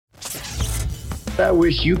I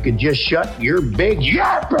wish you could just shut your big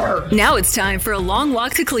yapper. Now it's time for a long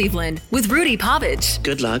walk to Cleveland with Rudy Povich.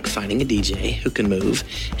 Good luck finding a DJ who can move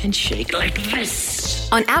and shake like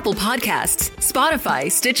this. On Apple Podcasts,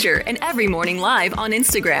 Spotify, Stitcher, and every morning live on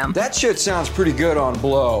Instagram. That shit sounds pretty good on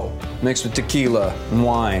blow, mixed with tequila and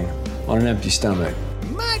wine on an empty stomach.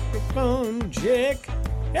 Microphone check.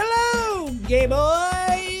 Hello, gay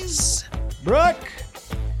boys. Brooke.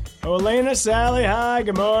 Elena, Sally, hi,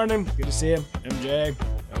 good morning. Good to see you. MJ,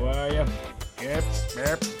 how are you? Yep,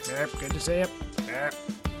 good to see you.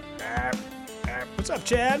 What's up,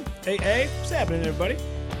 Chad? Hey, what's happening, everybody?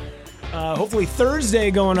 Hopefully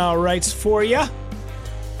Thursday going all right for you.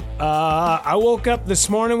 I woke up this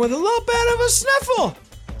morning with a little bit of a sniffle.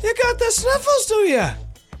 You got the sniffles, do you?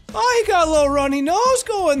 Oh, you got a little runny nose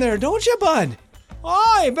going there, don't you, bud?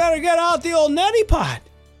 Oh, you better get out the old neti pot.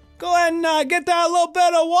 Go ahead and get that little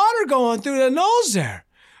bit of water going through the nose there.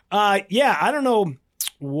 Yeah, I don't know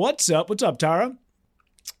what's up. What's up, Tara?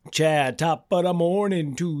 Chad, top of the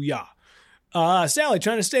morning to ya. Sally,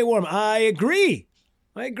 trying to stay warm. I agree.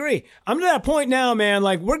 I'm to that point now, man.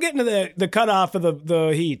 Like, we're getting to the cutoff of the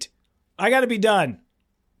heat. I got to be done.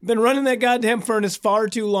 Been running that goddamn furnace far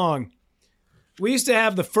too long. We used to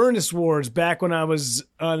have the furnace wars back when I was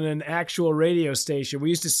on an actual radio station. We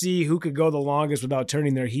used to see who could go the longest without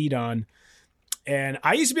turning their heat on. And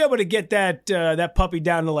I used to be able to get that puppy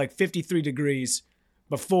down to like 53 degrees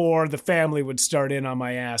before the family would start in on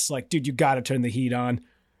my ass. Like, dude, you got to turn the heat on.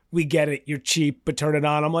 We get it. You're cheap, but turn it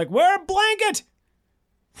on. I'm like, wear a blanket.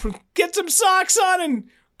 Get some socks on and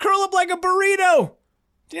curl up like a burrito.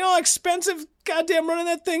 Do you know how expensive goddamn running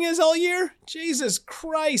that thing is all year? Jesus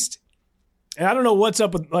Christ. And I don't know what's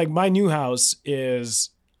up with, like, my new house is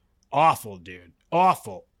awful, dude.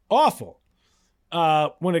 Awful.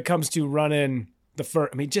 When it comes to running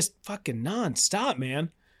just fucking nonstop,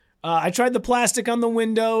 man. I tried the plastic on the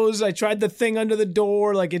windows. I tried the thing under the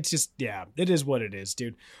door. Like, it's just, yeah, it is what it is,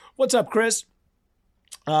 dude. What's up, Chris?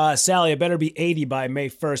 Sally, I better be 80 by May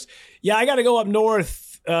 1st. Yeah, I got to go up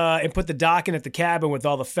north and put the dock in at the cabin with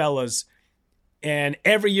all the fellas. And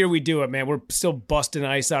every year we do it, man. We're still busting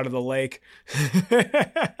ice out of the lake.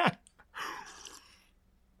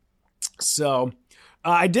 So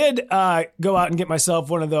I did go out and get myself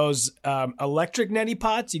one of those electric neti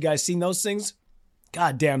pots. You guys seen those things?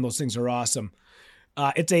 God damn, those things are awesome.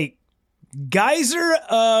 It's a geyser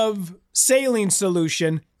of saline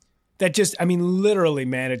solution that just, I mean, literally,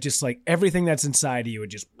 man, it just like everything that's inside of you, it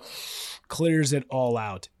just clears it all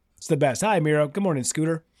out. It's the best. Hi, Miro. Good morning,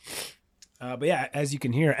 Scooter. But yeah, as you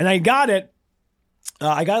can hear, and I got it.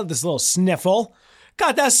 I got this little sniffle.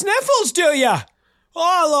 Got that sniffles, do ya?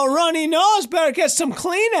 Oh, a little runny nose. Better get some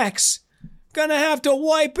Kleenex. Gonna have to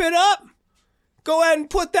wipe it up. Go ahead and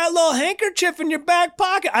put that little handkerchief in your back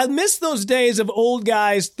pocket. I miss those days of old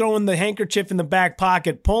guys throwing the handkerchief in the back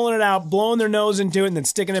pocket, pulling it out, blowing their nose into it, and then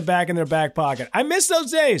sticking it back in their back pocket. I miss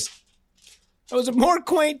those days. It was a more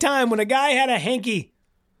quaint time when a guy had a hanky.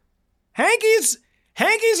 Hankies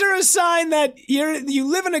are a sign that you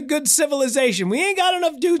live in a good civilization. We ain't got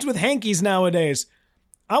enough dudes with hankies nowadays.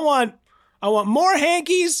 I want more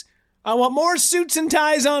hankies. I want more suits and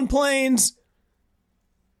ties on planes.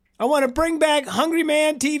 I want to bring back Hungry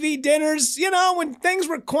Man TV dinners. You know, when things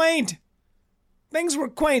were quaint. Things were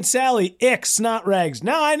quaint. Sally, ick, snot rags.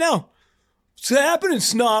 Now I know. What's happening,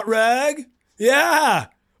 snot rag? Yeah.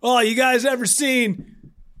 Oh, you guys ever seen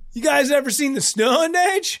the Stone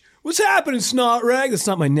Age? What's happening, snot rag? That's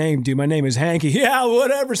not my name, dude. My name is Hanky. Yeah,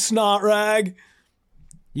 whatever, snot rag.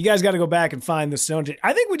 You guys got to go back and find the Stone Age.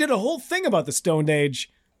 I think we did a whole thing about the Stone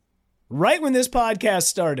Age right when this podcast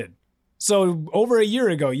started. So over a year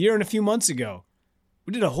and a few months ago,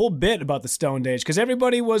 we did a whole bit about the Stone Age because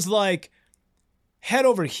everybody was like head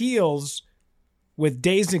over heels with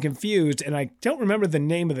Dazed and Confused. And I don't remember the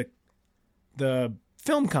name of the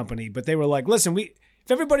film company, but they were like, listen,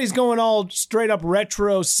 if everybody's going all straight up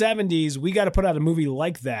retro 70s, we got to put out a movie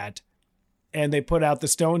like that. And they put out The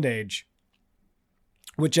Stone Age,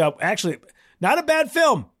 which actually not a bad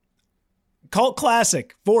film. Cult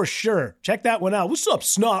classic for sure. Check that one out. What's up,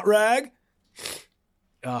 snot rag?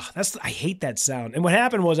 I hate that sound. And what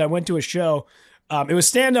happened was I went to a show. It was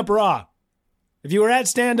Stand Up Raw. If you were at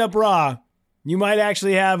Stand Up Raw, you might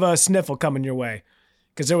actually have a sniffle coming your way.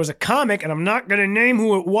 Because there was a comic, and I'm not going to name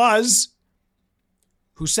who it was,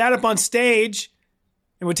 who sat up on stage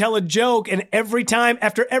and would tell a joke, and every time,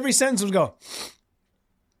 after every sentence would go,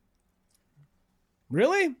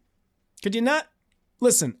 really? Could you not?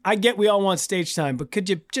 Listen, I get we all want stage time, but could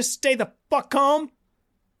you just stay the fuck home?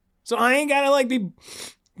 So I ain't got to be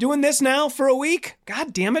doing this now for a week?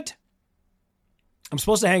 God damn it. I'm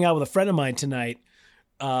supposed to hang out with a friend of mine tonight.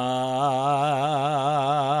 But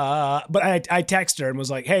I texted her and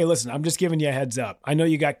was like, hey, listen, I'm just giving you a heads up. I know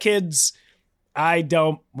you got kids. I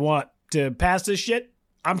don't want to pass this shit.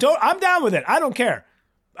 I'm down with it. I don't care.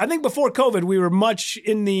 I think before COVID, we were much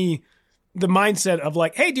in the mindset of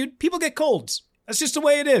like, hey, dude, people get colds. That's just the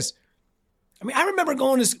way it is. I mean, I remember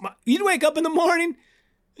you'd wake up in the morning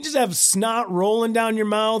and just have snot rolling down your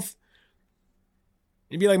mouth.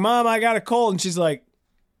 You'd be like, Mom, I got a cold. And she's like,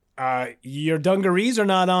 your dungarees are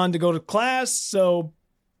not on to go to class, so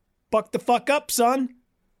buck the fuck up, son.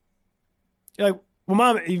 You're like, well,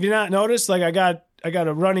 Mom, have you not noticed? Like, I got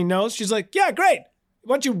a runny nose. She's like, yeah, great.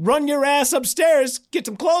 Why don't you run your ass upstairs, get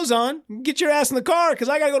some clothes on, get your ass in the car, because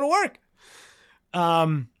I got to go to work.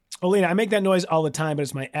 Olena, I make that noise all the time, but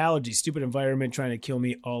it's my allergies. Stupid environment trying to kill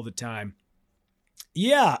me all the time.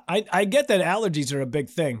 Yeah, I get that allergies are a big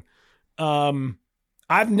thing.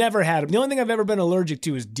 I've never had them. The only thing I've ever been allergic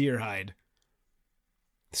to is deer hide.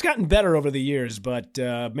 It's gotten better over the years, but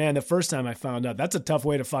man, the first time I found out, that's a tough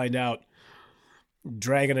way to find out.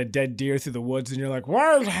 Dragging a dead deer through the woods, and you're like,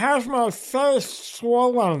 why is half my face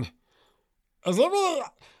swollen? Is it really...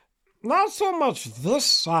 Not so much this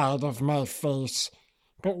side of my face,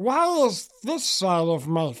 but why is this side of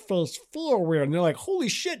my face feel weird? And they're like, holy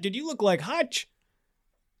shit, dude, you look like Hutch.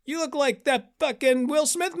 You look like that fucking Will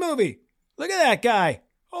Smith movie. Look at that guy.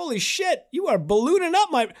 Holy shit, you are ballooning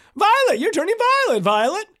up my... Violet, you're turning violet,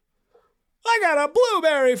 Violet. I got a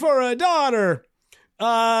blueberry for a daughter.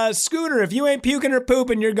 Scooter, if you ain't puking or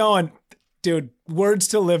pooping, you're going, dude, words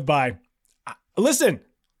to live by. Listen,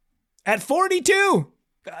 at 42,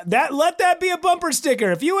 let that be a bumper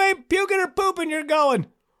sticker. If you ain't puking or pooping, you're going.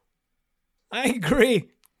 I agree.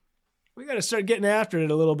 We got to start getting after it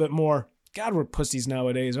a little bit more. God, we're pussies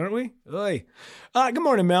nowadays, aren't we? Oy. Good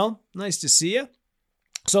morning, Mel. Nice to see you.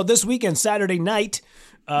 So this weekend, Saturday night,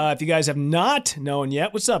 if you guys have not known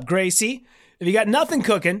yet, what's up, Gracie? If you got nothing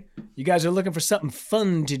cooking, you guys are looking for something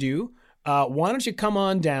fun to do, why don't you come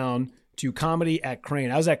on down to Comedy at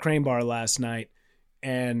Crane? I was at Crane Bar last night,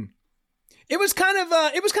 and it was kind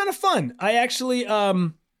of fun. I actually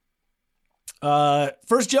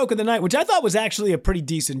first joke of the night, which I thought was actually a pretty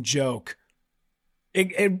decent joke.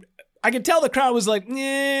 I could tell the crowd was like,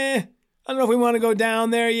 I don't know if we want to go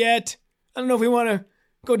down there yet. I don't know if we want to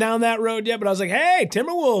go down that road yet. But I was like, hey,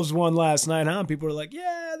 Timberwolves won last night, huh? People were like,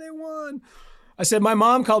 yeah, they won. I said, my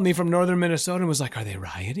mom called me from northern Minnesota and was like, are they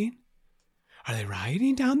rioting? Are they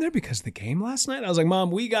rioting down there because of the game last night? I was like, Mom,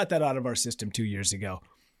 we got that out of our system 2 years ago.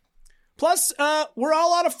 Plus, we're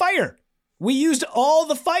all out of fire. We used all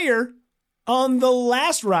the fire on the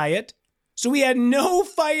last riot, so we had no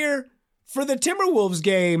fire for the Timberwolves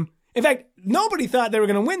game. In fact, nobody thought they were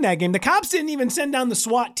going to win that game. The cops didn't even send down the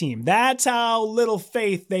SWAT team. That's how little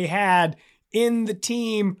faith they had in the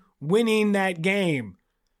team winning that game.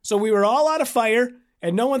 So we were all out of fire,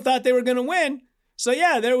 and no one thought they were going to win. So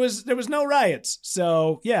yeah, there was no riots.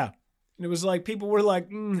 So yeah, it was like people were like,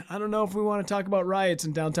 I don't know if we want to talk about riots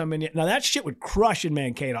in downtown Minneapolis. Now that shit would crush in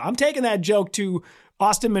Mankato. I'm taking that joke to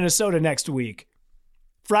Austin, Minnesota next week.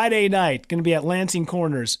 Friday night, going to be at Lansing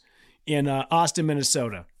Corners in Austin,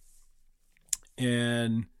 Minnesota.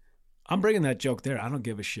 And I'm bringing that joke there. I don't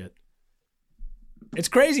give a shit. It's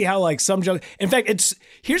crazy how like some jokes, in fact,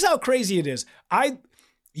 here's how crazy it is.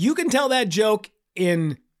 You can tell that joke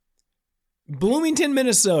in Bloomington,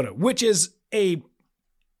 Minnesota, which is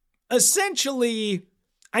essentially,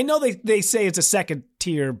 I know they say it's a second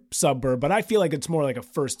tier suburb, but I feel like it's more like a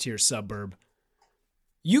first tier suburb.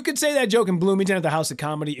 You could say that joke in Bloomington at the House of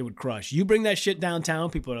Comedy, it would crush. You bring that shit downtown,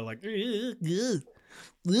 people are like,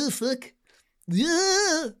 fuck. They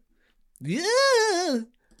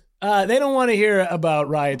don't want to hear about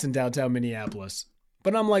riots in downtown Minneapolis.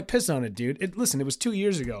 But I'm like, piss on it, dude. Listen, it was 2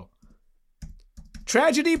 years ago.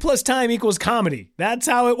 Tragedy plus time equals comedy. That's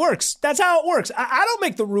how it works. That's how it works. I don't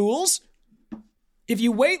make the rules. If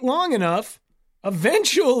you wait long enough,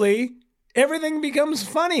 eventually everything becomes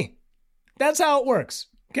funny. That's how it works.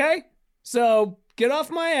 Okay? So get off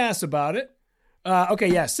my ass about it. Okay,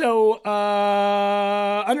 yeah. So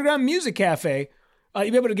Underground Music Cafe. You'll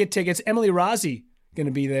be able to get tickets. Emily Rossi going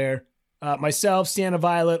to be there. Myself, Sienna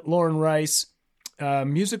Violet, Lauren Rice.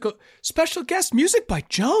 Musical special guest music by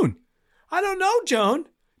Joan. I don't know Joan.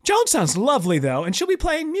 Joan sounds lovely though, and she'll be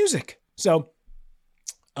playing music. So,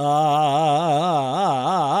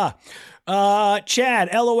 Chad,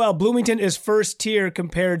 LOL. Bloomington is first tier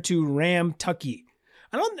compared to Ramtucky.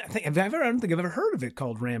 I don't think I've ever heard of it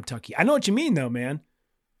called Ramtucky. I know what you mean though, man.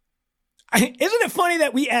 Isn't it funny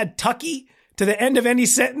that we add Tucky to the end of any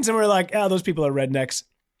sentence and we're like, oh, those people are rednecks.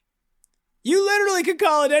 You literally could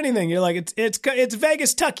call it anything. You're like, it's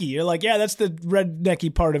Vegas Tucky. You're like, yeah, that's the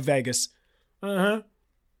rednecky part of Vegas. Uh-huh.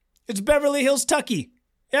 It's Beverly Hills Tucky.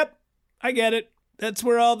 Yep, I get it. That's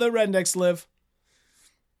where all the rednecks live.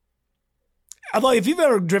 Although, if you've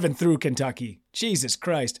ever driven through Kentucky, Jesus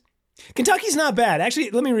Christ. Kentucky's not bad. Actually,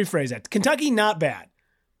 let me rephrase that. Kentucky, not bad.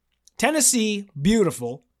 Tennessee,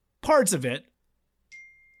 beautiful. Parts of it.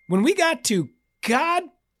 When we got to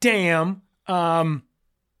goddamn, when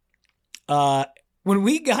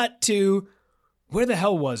we got to, where the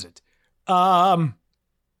hell was it?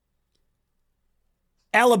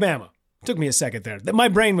 Alabama. Took me a second there. My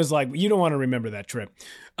brain was like, you don't want to remember that trip.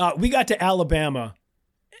 We got to Alabama,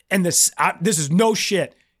 and this is no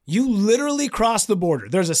shit. You literally cross the border.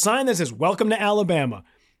 There's a sign that says, welcome to Alabama.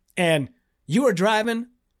 And you are driving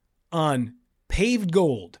on paved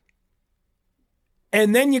gold.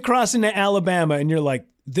 And then you cross into Alabama, and you're like,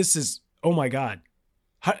 this is, oh my God.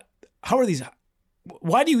 How are these?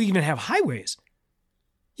 Why do you even have highways?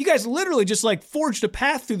 You guys literally just like forged a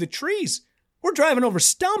path through the trees. We're driving over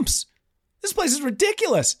stumps. This place is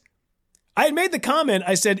ridiculous. I had made the comment.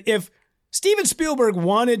 I said, if Steven Spielberg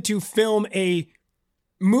wanted to film a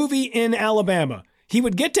movie in Alabama, he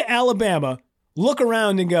would get to Alabama, look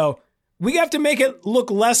around and go, we have to make it look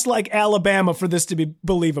less like Alabama for this to be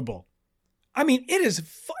believable. I mean,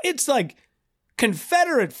 it's like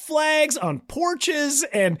Confederate flags on porches.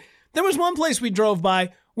 And there was one place we drove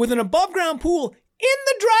by with an above ground pool in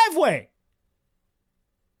the driveway.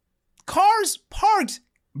 Cars parked,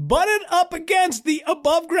 butted up against the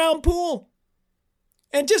above ground pool.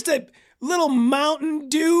 And just a little Mountain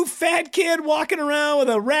Dew fat kid walking around with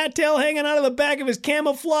a rat tail hanging out of the back of his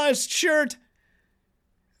camouflage shirt.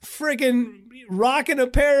 Freaking rocking a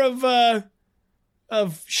pair of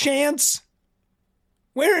shants.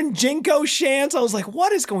 Wearing Jinko shants. I was like,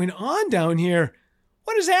 what is going on down here?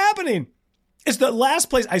 What is happening? It's the last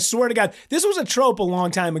place, I swear to God, this was a trope a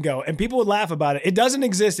long time ago, and people would laugh about it. It doesn't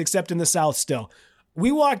exist except in the South still.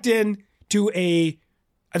 We walked in to I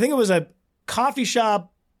think it was a coffee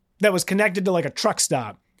shop that was connected to like a truck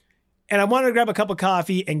stop. And I wanted to grab a cup of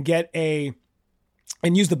coffee and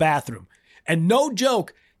use the bathroom. And no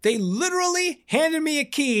joke, they literally handed me a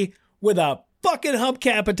key with a fucking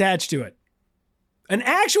hubcap attached to it. An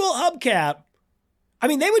actual hubcap. I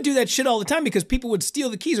mean, they would do that shit all the time because people would steal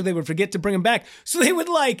the keys or they would forget to bring them back. So they would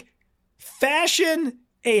like fashion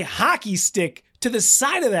a hockey stick to the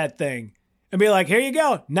side of that thing and be like, here you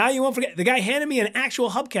go. Now you won't forget. The guy handed me an actual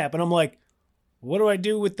hubcap and I'm like, what do I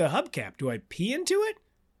do with the hubcap? Do I pee into it?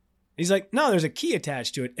 He's like, no, there's a key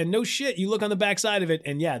attached to it. And no shit, you look on the back side of it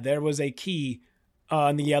and yeah, there was a key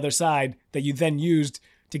on the other side that you then used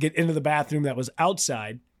to get into the bathroom that was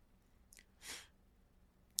outside.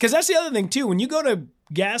 Because that's the other thing, too. When you go to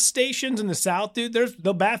gas stations in the South, dude,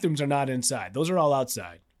 the bathrooms are not inside. Those are all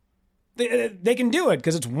outside. They can do it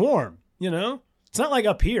because it's warm, you know? It's not like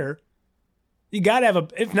up here. You got to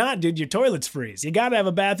have if not, dude, your toilets freeze. You got to have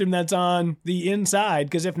a bathroom that's on the inside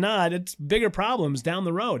because if not, it's bigger problems down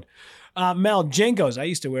the road. Mel, Jinkos. I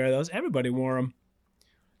used to wear those. Everybody wore them.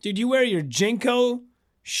 Dude, you wear your Jinko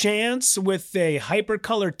shants with a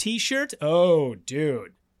hypercolor t-shirt? Oh,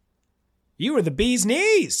 dude. You were the bee's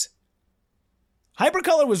knees.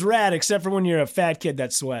 Hypercolor was rad, except for when you're a fat kid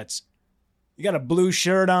that sweats. You got a blue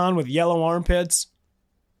shirt on with yellow armpits.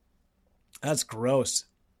 That's gross.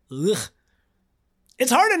 Ugh.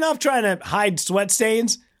 It's hard enough trying to hide sweat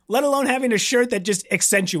stains, let alone having a shirt that just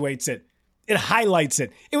accentuates it. It highlights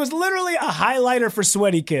it. It was literally a highlighter for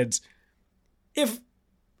sweaty kids. If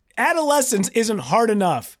adolescence isn't hard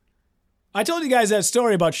enough. I told you guys that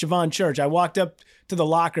story about Siobhan Church. I walked up to the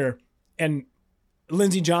locker and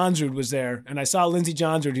Lindsay Johnsrud was there. And I saw Lindsay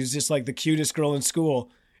Johnsrud, who's just like the cutest girl in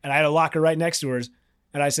school. And I had a locker right next to hers.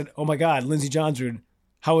 And I said, oh my God, Lindsay Johnsrud,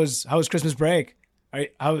 how was Christmas break?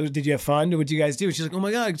 How did you have fun? What did you guys do? She's like, oh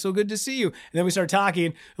my God, it's so good to see you. And then we start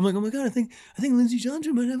talking. I'm like, oh my God, I think Lindsay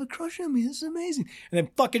Johnsrud might have a crush on me. This is amazing. And then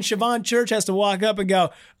fucking Siobhan Church has to walk up and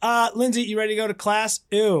go, Lindsay, you ready to go to class?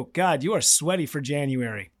 Ew, God, you are sweaty for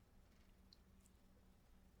January.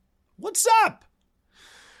 What's up?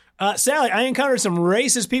 Sally, I encountered some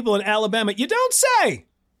racist people in Alabama. You don't say.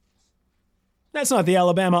 That's not the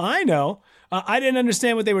Alabama I know. I didn't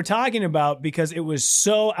understand what they were talking about because it was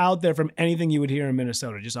so out there from anything you would hear in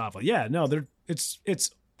Minnesota. Just awful. Yeah, no,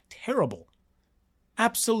 it's terrible.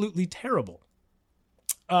 Absolutely terrible.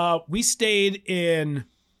 We stayed in,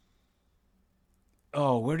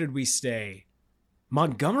 where did we stay?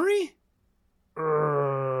 Montgomery?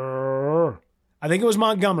 I think it was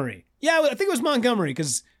Montgomery. Yeah, I think it was Montgomery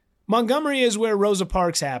because Montgomery is where Rosa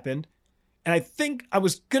Parks happened. And I think I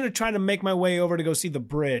was going to try to make my way over to go see the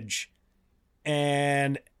bridge.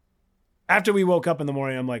 And after we woke up in the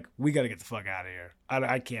morning, I'm like, we got to get the fuck out of here.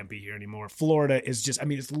 I can't be here anymore. Florida is just, I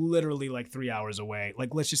mean, it's literally like 3 hours away.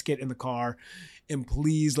 Like, let's just get in the car and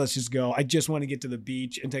please, let's just go. I just want to get to the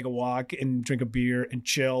beach and take a walk and drink a beer and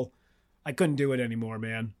chill. I couldn't do it anymore,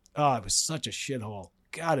 man. Oh, it was such a shithole.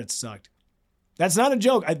 God, it sucked. That's not a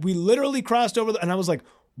joke. We literally crossed over and I was like,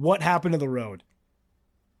 what happened to the road?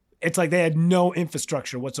 It's like they had no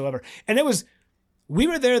infrastructure whatsoever. And we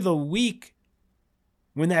were there the week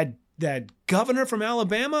when that governor from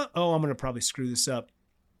Alabama, I'm going to probably screw this up.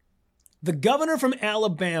 The governor from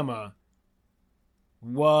Alabama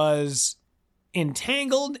was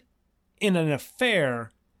entangled in an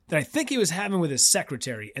affair that I think he was having with his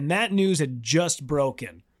secretary, and that news had just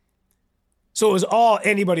broken. So it was all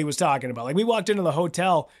anybody was talking about. Like, we walked into the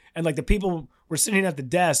hotel, and like the people were sitting at the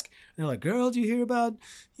desk, and they're like, girl, do you hear about,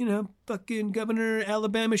 fucking Governor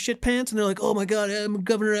Alabama shit pants? And they're like, oh my God, I'm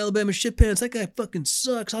Governor Alabama shit pants. That guy fucking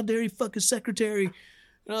sucks. How dare he fuck his secretary?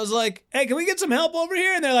 And I was like, hey, can we get some help over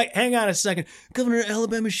here? And they're like, hang on a second. Governor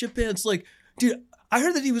Alabama shit pants. Like, dude, I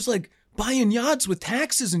heard that he was like buying yachts with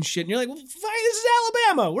taxes and shit. And you're like, well, fine, this is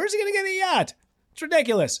Alabama. Where's he going to get a yacht? It's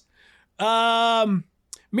ridiculous.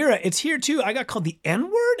 Mira, it's here too. I got called the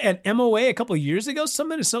N-word at MOA a couple of years ago.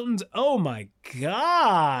 Something's, oh my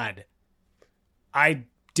God. I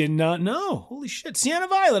did not know. Holy shit. Sienna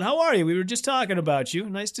Violet, how are you? We were just talking about you.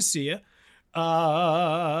 Nice to see you.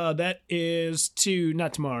 That is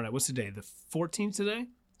not tomorrow night. What's the day? The 14th today?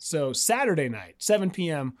 So Saturday night, 7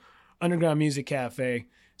 p.m., Underground Music Cafe.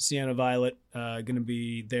 Sienna Violet, going to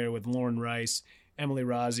be there with Lauren Rice, Emily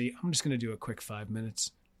Rossi. I'm just going to do a quick 5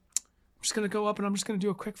 minutes. I'm just going to go up and I'm just going to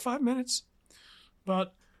do a quick 5 minutes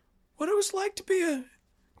about what it was like to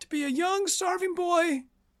be a young starving boy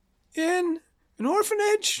in an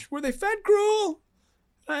orphanage where they fed gruel.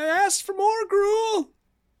 I asked for more gruel.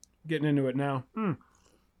 Getting into it now. You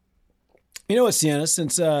know what, Sienna,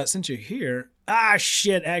 since you're here,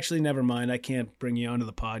 shit, actually, never mind. I can't bring you onto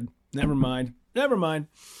the pod. Never mind.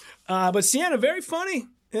 But Sienna, very funny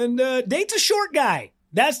and dates a short guy.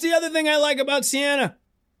 That's the other thing I like about Sienna.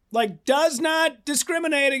 Like, does not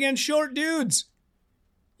discriminate against short dudes.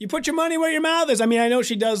 You put your money where your mouth is. I mean, I know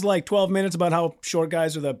she does like 12 minutes about how short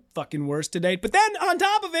guys are the fucking worst to date. But then on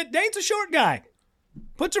top of it, dates a short guy.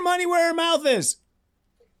 Puts her money where her mouth is.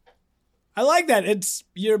 I like that.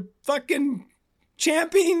 You're fucking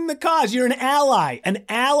championing the cause. You're an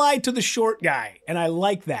ally to the short guy. And I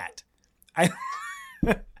like that.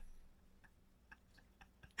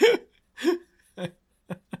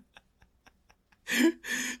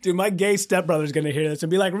 Dude, my gay stepbrother's going to hear this and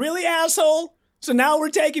be like, really, asshole? So now we're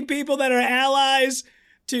taking people that are allies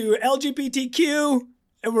to LGBTQ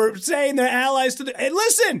and we're saying they're allies to hey,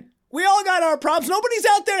 listen, we all got our problems. Nobody's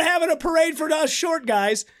out there having a parade for us short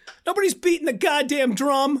guys. Nobody's beating the goddamn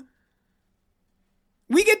drum.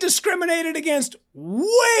 We get discriminated against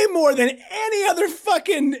way more than any other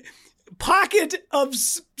fucking pocket of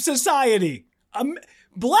society.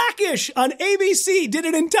 Blackish on ABC did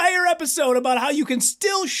an entire episode about how you can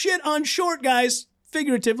still shit on short guys,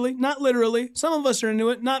 figuratively, not literally. Some of us are into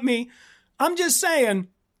it, not me. I'm just saying,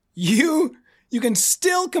 you can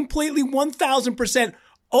still completely 1,000%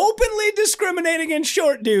 openly discriminate against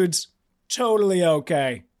short dudes. Totally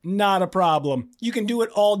okay. Not a problem. You can do it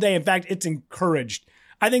all day. In fact, it's encouraged.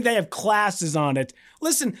 I think they have classes on it.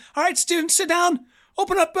 Listen, all right, students, sit down.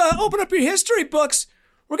 Open up your history books.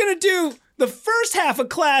 We're going to do... The first half of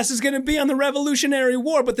class is going to be on the Revolutionary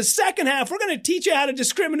War, but the second half, we're going to teach you how to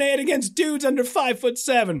discriminate against dudes under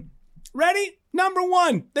 5'7". Ready? Number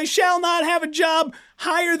 1, they shall not have a job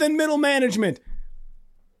higher than middle management.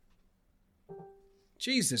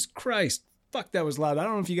 Jesus Christ. Fuck, that was loud. I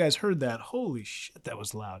don't know if you guys heard that. Holy shit, that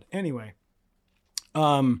was loud. Anyway.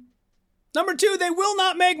 Number 2, they will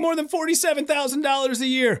not make more than $47,000 a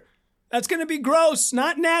year. That's going to be gross,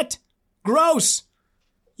 not net. Gross.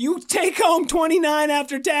 You take home $29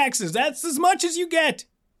 after taxes. That's as much as you get.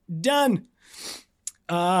 Done.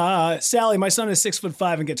 Sally, my son is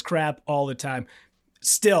 6'5" and gets crap all the time.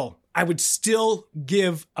 Still, I would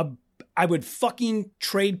fucking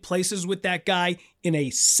trade places with that guy in a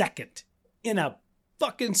second. In a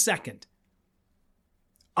fucking second.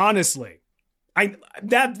 Honestly.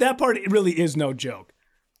 That part really is no joke.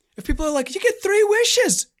 If people are like, you get 3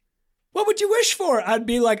 wishes. What would you wish for? I'd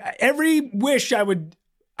be like, every wish I would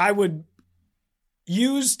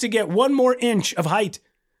use to get 1 more inch of height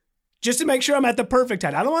just to make sure I'm at the perfect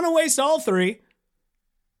height. I don't want to waste all 3.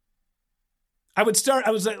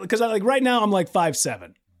 Right now I'm like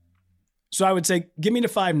 5'7". So I would say, give me to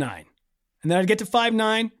 5'9". And then I'd get to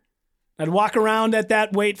 5'9". I'd walk around at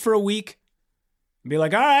that weight for a week and be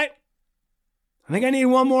like, all right, I think I need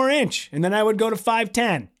 1 more inch, and then I would go to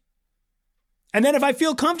 5'10". And then if I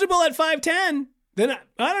feel comfortable at 5'10", then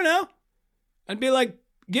I don't know. I'd be like,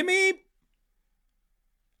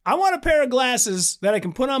 I want a pair of glasses that I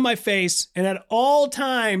can put on my face, and at all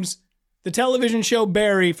times, the television show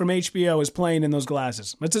Barry from HBO is playing in those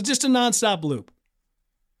glasses. It's just a nonstop loop.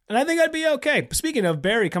 And I think I'd be okay. Speaking of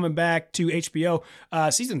Barry coming back to HBO,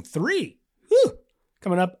 season 3,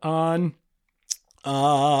 coming up on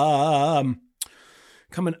April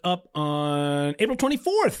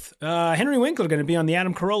 24th. Henry Winkler going to be on the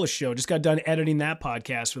Adam Carolla show. Just got done editing that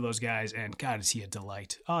podcast for those guys, and God, is he a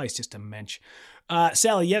delight. Oh, he's just a mensch.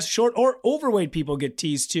 Sally, yes, short or overweight people get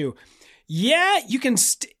teased too. Yeah, you can.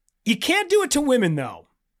 You can't do it to women though.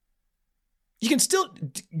 You can still,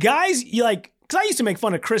 guys. You like, because I used to make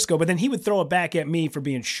fun of Crisco, but then he would throw it back at me for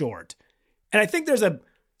being short. And I think there's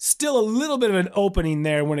still a little bit of an opening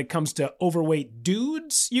there when it comes to overweight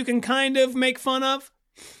dudes. You can kind of make fun of.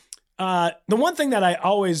 The one thing that I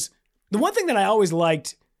always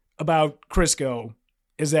liked about Crisco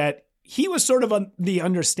is that he was sort of the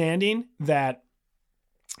understanding that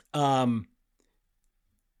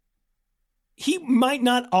he might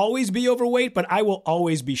not always be overweight, but I will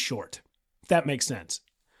always be short, if that makes sense.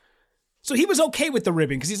 So he was okay with the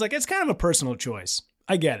ribbing because he's like, it's kind of a personal choice.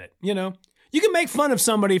 I get it. You know, you can make fun of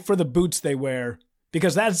somebody for the boots they wear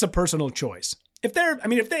because that's a personal choice. If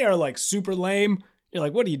they are like super lame, you're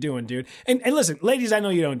like, what are you doing, dude? And listen, ladies, I know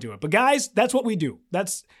you don't do it, but guys, that's what we do.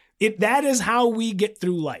 That is how we get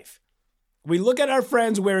through life. We look at our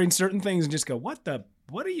friends wearing certain things and just go, what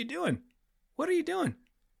are you doing? What are you doing?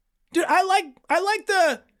 Dude, I like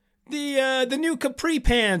the new Capri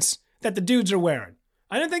pants that the dudes are wearing.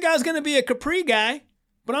 I didn't think I was going to be a Capri guy,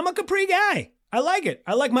 but I'm a Capri guy. I like it.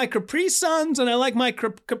 I like my Capri Suns and I like my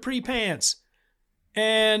Capri pants.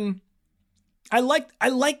 And I like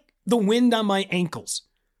the wind on my ankles.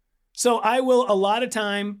 So I will a lot of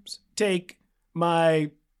times take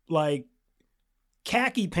my like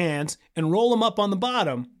khaki pants and roll them up on the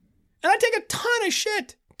bottom. And I take a ton of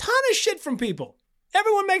shit from people.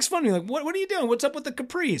 Everyone makes fun of me. Like, what are you doing? What's up with the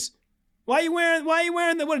capris? Why are you wearing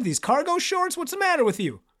what are these, cargo shorts? What's the matter with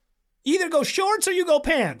you? You either go shorts or you go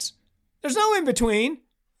pants. There's no in between.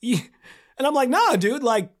 And I'm like, nah, dude,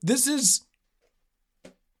 like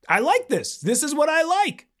I like this. This is what I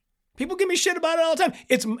like. People give me shit about it all the time.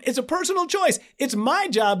 It's a personal choice. It's my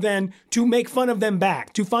job then to make fun of them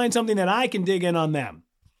back, to find something that I can dig in on them.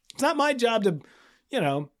 It's not my job to,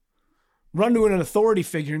 run to an authority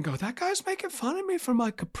figure and go, that guy's making fun of me for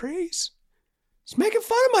my capris. He's making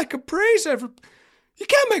fun of my capris. You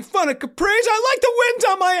can't make fun of capris. I like the winds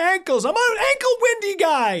on my ankles. I'm an ankle windy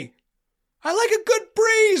guy. I like a good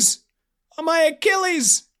breeze on my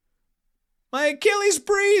Achilles. My Achilles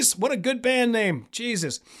breeze. What a good band name.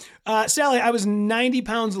 Jesus. Sally, I was 90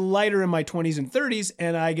 pounds lighter in my 20s and 30s,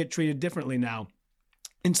 and I get treated differently now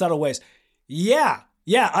in subtle ways. Yeah.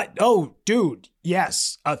 Dude.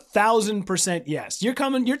 Yes. 1,000% yes. You're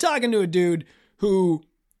talking to a dude who,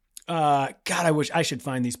 God, I wish I should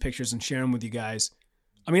find these pictures and share them with you guys.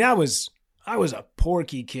 I mean, I was a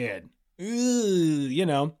porky kid,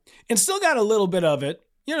 and still got a little bit of it,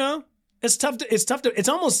 It's tough to, it's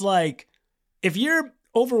almost like if you're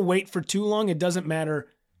overweight for too long, it doesn't matter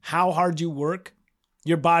how hard you work.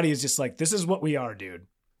 Your body is just like, this is what we are, dude.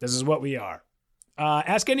 This is what we are.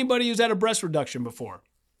 Ask anybody who's had a breast reduction before.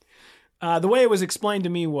 The way it was explained to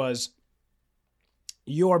me was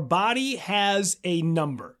your body has a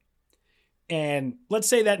number. And let's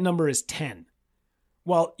say that number is 10.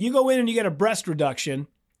 Well, you go in and you get a breast reduction,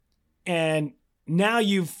 and now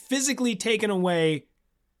you've physically taken away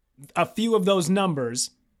a few of those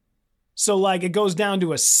numbers. So like it goes down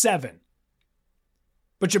to a 7.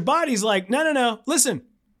 But your body's like, no. Listen,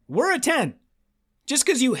 we're a 10. Just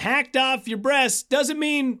because you hacked off your breasts doesn't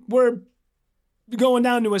mean we're going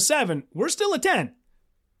down to a 7. We're still a 10.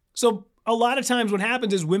 So a lot of times what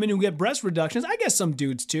happens is women who get breast reductions, I guess some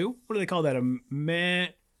dudes too. What do they call that? A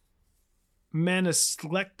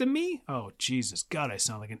mastectomy? Oh, Jesus. God, I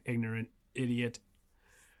sound like an ignorant idiot.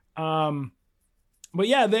 But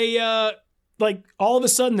yeah, they like all of a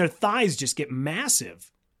sudden their thighs just get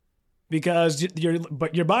massive because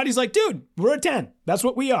your body's like, dude, we're a 10. That's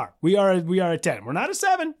what we are. We are a 10. We're not a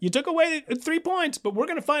 7. You took away 3 points, but we're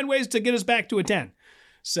going to find ways to get us back to a 10.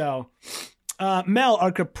 So, Mel,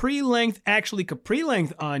 are capri length actually capri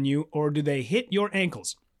length on you, or do they hit your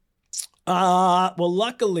ankles? Well,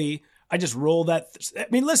 luckily, I just roll that. I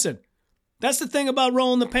mean, listen, that's the thing about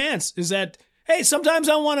rolling the pants is that, hey, sometimes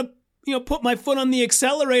I want to, put my foot on the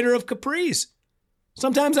accelerator of capris.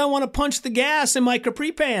 Sometimes I want to punch the gas in my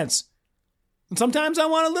capri pants. And sometimes I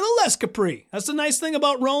want a little less Capri. That's the nice thing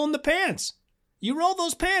about rolling the pants. You roll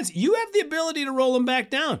those pants, you have the ability to roll them back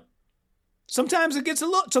down. Sometimes it gets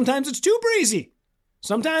sometimes it's too breezy.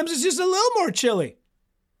 Sometimes it's just a little more chilly.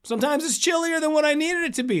 Sometimes it's chillier than what I needed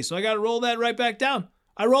it to be, so I got to roll that right back down.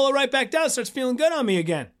 I roll it right back down, it starts feeling good on me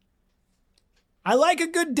again. I like a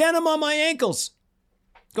good denim on my ankles.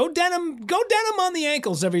 Go denim on the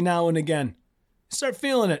ankles every now and again. Start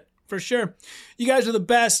feeling it, for sure. You guys are the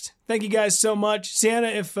best. Thank you guys so much. Santa,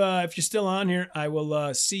 if you're still on here, I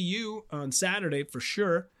will see you on Saturday for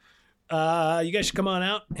sure. You guys should come on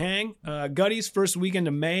out, hang. Gutty's first weekend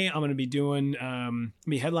of May. I'm going to be doing,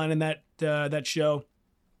 headlining that show.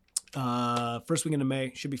 First weekend of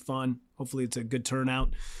May. Should be fun. Hopefully it's a good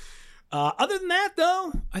turnout. Other than that,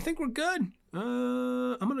 though, I think we're good.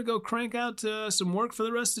 I'm going to go crank out some work for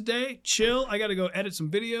the rest of the day. Chill. I got to go edit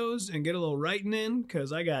some videos and get a little writing in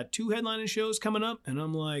because I got 2 headlining shows coming up. And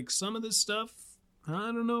I'm like, some of this stuff, I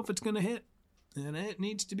don't know if it's going to hit. And it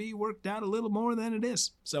needs to be worked out a little more than it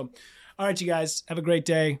is. So, all right, you guys, have a great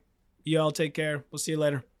day. You all take care. We'll see you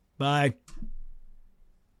later. Bye.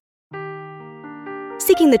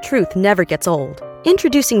 Seeking the truth never gets old.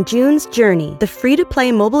 Introducing June's Journey, the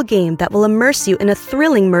free-to-play mobile game that will immerse you in a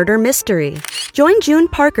thrilling murder mystery. Join June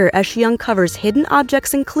Parker as she uncovers hidden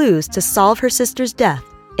objects and clues to solve her sister's death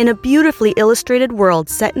in a beautifully illustrated world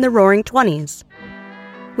set in the Roaring '20s.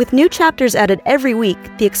 With new chapters added every week,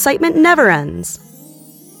 the excitement never ends.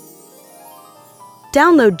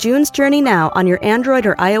 Download June's Journey now on your Android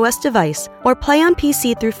or iOS device or play on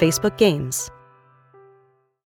PC through Facebook Games.